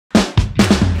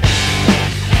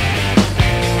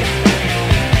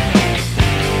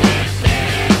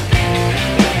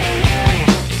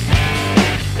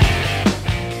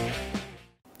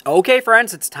Okay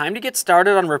friends, it's time to get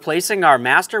started on replacing our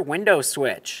master window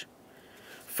switch.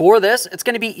 For this, it's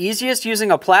going to be easiest using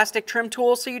a plastic trim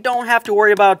tool so you don't have to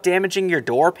worry about damaging your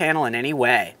door panel in any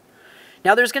way.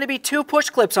 Now there's going to be two push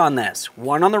clips on this,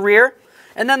 one on the rear,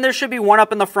 and then there should be one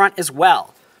up in the front as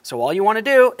well. So all you want to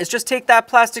do is just take that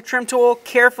plastic trim tool,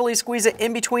 carefully squeeze it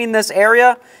in between this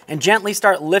area, and gently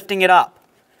start lifting it up.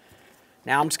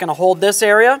 Now I'm just going to hold this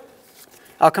area.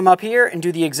 I'll come up here and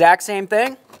do the exact same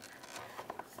thing.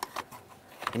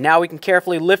 And now we can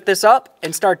carefully lift this up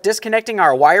and start disconnecting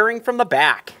our wiring from the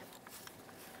back.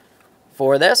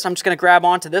 For this, I'm just going to grab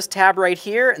onto this tab right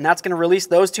here, and that's going to release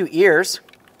those two ears.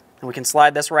 And we can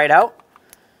slide this right out.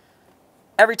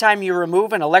 Every time you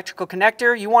remove an electrical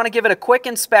connector, you want to give it a quick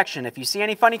inspection. If you see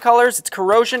any funny colors, it's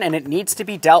corrosion and it needs to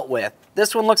be dealt with.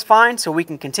 This one looks fine, so we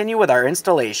can continue with our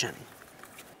installation.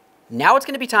 Now it's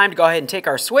going to be time to go ahead and take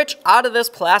our switch out of this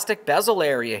plastic bezel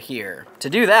area here. To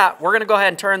do that, we're going to go ahead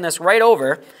and turn this right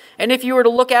over. And if you were to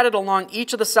look at it along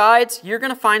each of the sides, you're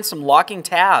going to find some locking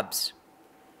tabs.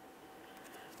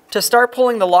 To start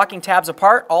pulling the locking tabs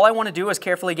apart, all I want to do is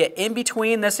carefully get in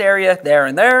between this area there,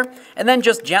 and then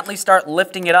just gently start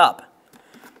lifting it up.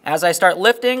 As I start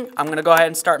lifting, I'm going to go ahead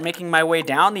and start making my way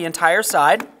down the entire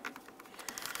side.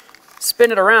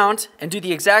 Spin it around and do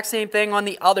the exact same thing on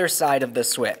the other side of the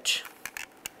switch.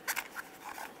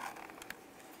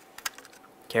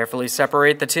 Carefully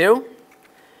separate the two.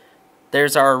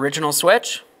 There's our original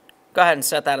switch. Go ahead and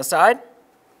set that aside.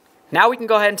 Now we can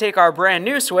go ahead and take our brand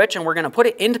new switch and we're going to put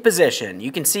it into position.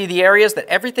 You can see the areas that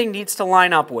everything needs to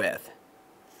line up with.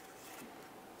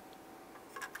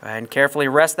 Go ahead and carefully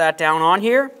rest that down on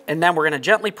here, and then we're going to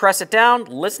gently press it down,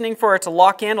 listening for it to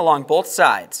lock in along both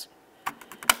sides.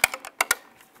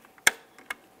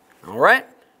 All right,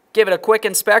 give it a quick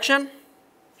inspection.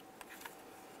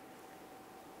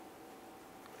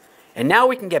 And now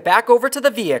we can get back over to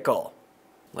the vehicle.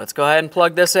 Let's go ahead and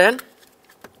plug this in.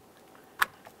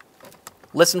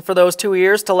 Listen for those two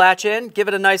ears to latch in. Give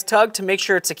it a nice tug to make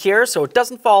sure it's secure so it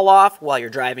doesn't fall off while you're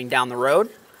driving down the road.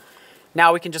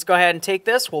 Now we can just go ahead and take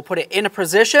this, we'll put it in a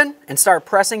position and start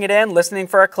pressing it in, listening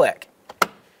for a click.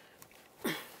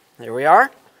 There we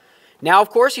are. Now,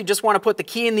 of course, you just want to put the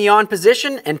key in the on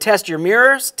position and test your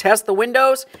mirrors, test the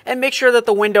windows, and make sure that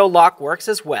the window lock works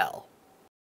as well.